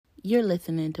You're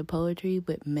listening to Poetry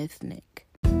with MsNikk.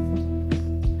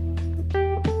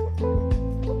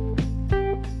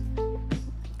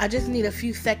 I just need a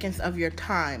few seconds of your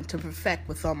time to perfect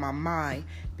what's on my mind,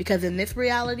 because in this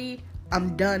reality,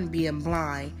 I'm done being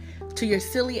blind to your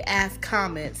silly ass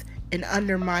comments and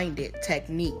undermined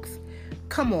techniques.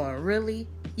 Come on, really?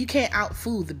 You can't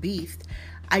outfool the beast.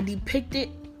 I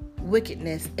depicted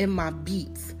wickedness in my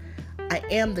beats. I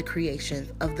am the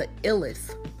creation of the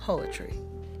illest poetry.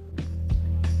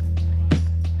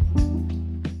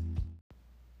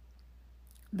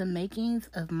 The Makings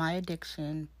of My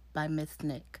Addiction by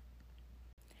MsNikk.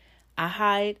 I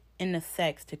hide in the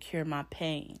sex to cure my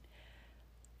pain.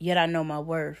 Yet I know my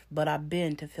worth, but I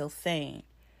bend to feel sane.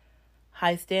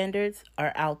 High standards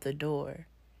are out the door,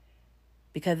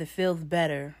 because it feels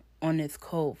better on this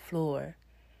cold floor.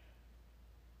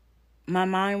 My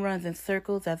mind runs in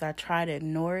circles as I try to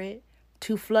ignore it,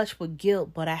 too flushed with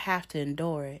guilt, but I have to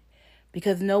endure it,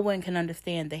 because no one can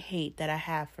understand the hate that I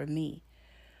have for me.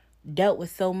 Dealt with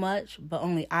so much, but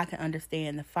only I can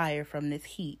understand the fire from this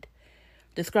heat.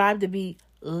 Described to be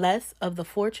less of the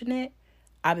fortunate,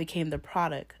 I became the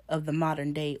product of the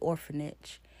modern-day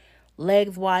orphanage.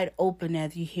 Legs wide open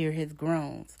as you hear his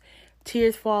groans.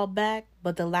 Tears fall back,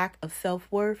 but the lack of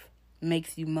self-worth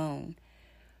makes you moan.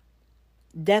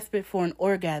 Desperate for an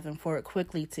orgasm for it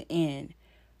quickly to end,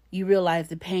 you realize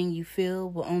the pain you feel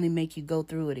will only make you go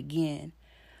through it again.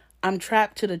 I'm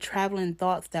trapped to the traveling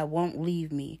thoughts that won't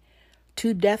leave me,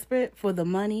 too desperate for the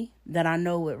money that I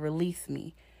know would release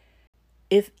me.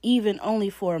 If even only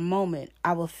for a moment,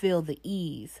 I will feel the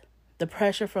ease. The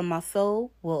pressure from my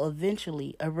soul will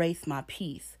eventually erase my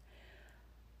peace.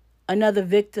 Another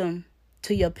victim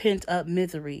to your pent-up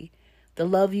misery. The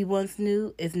love you once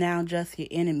knew is now just your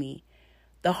enemy.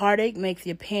 The heartache makes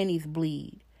your panties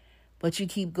bleed, but you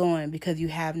keep going because you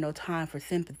have no time for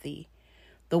sympathy.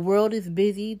 The world is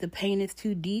busy, the pain is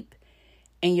too deep,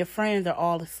 and your friends are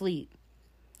all asleep.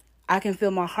 I can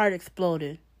feel my heart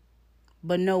exploding,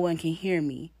 but no one can hear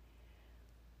me.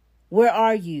 Where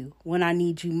are you when I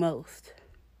need you most?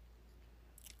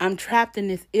 I'm trapped in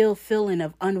this ill feeling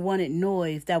of unwanted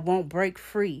noise that won't break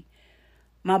free.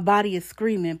 My body is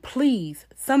screaming, please,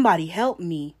 somebody help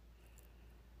me.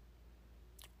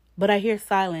 But I hear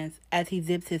silence as he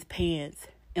zips his pants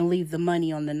and leaves the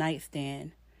money on the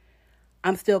nightstand.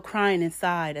 I'm still crying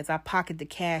inside as I pocket the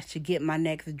cash to get my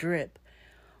next drip,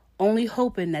 only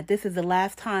hoping that this is the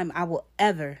last time I will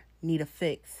ever need a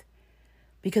fix.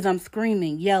 Because I'm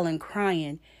screaming, yelling,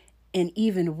 crying, and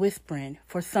even whispering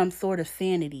for some sort of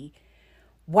sanity.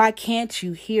 Why can't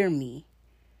you hear me?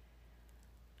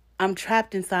 I'm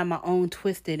trapped inside my own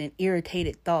twisted and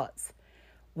irritated thoughts,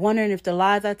 wondering if the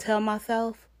lies I tell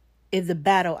myself is a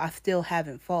battle I still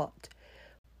haven't fought.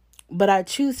 But I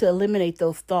choose to eliminate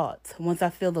those thoughts once I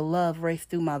feel the love race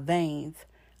through my veins.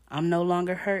 I'm no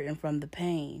longer hurting from the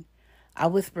pain. I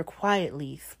whisper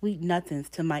quietly, sweet nothings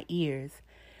to my ears.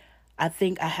 I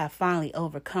think I have finally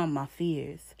overcome my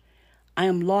fears. I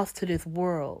am lost to this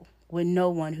world with no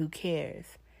one who cares.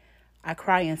 I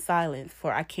cry in silence,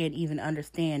 for I can't even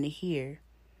understand to hear.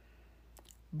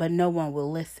 But no one will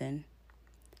listen.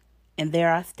 And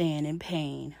there I stand in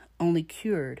pain, only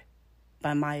cured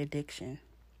by my addiction.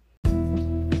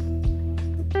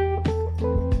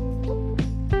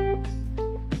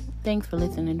 Thanks for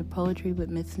listening to Poetry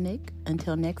with MsNikk.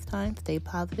 Until next time, stay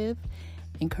positive,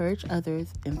 encourage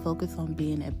others, and focus on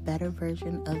being a better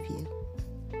version of you.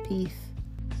 Peace.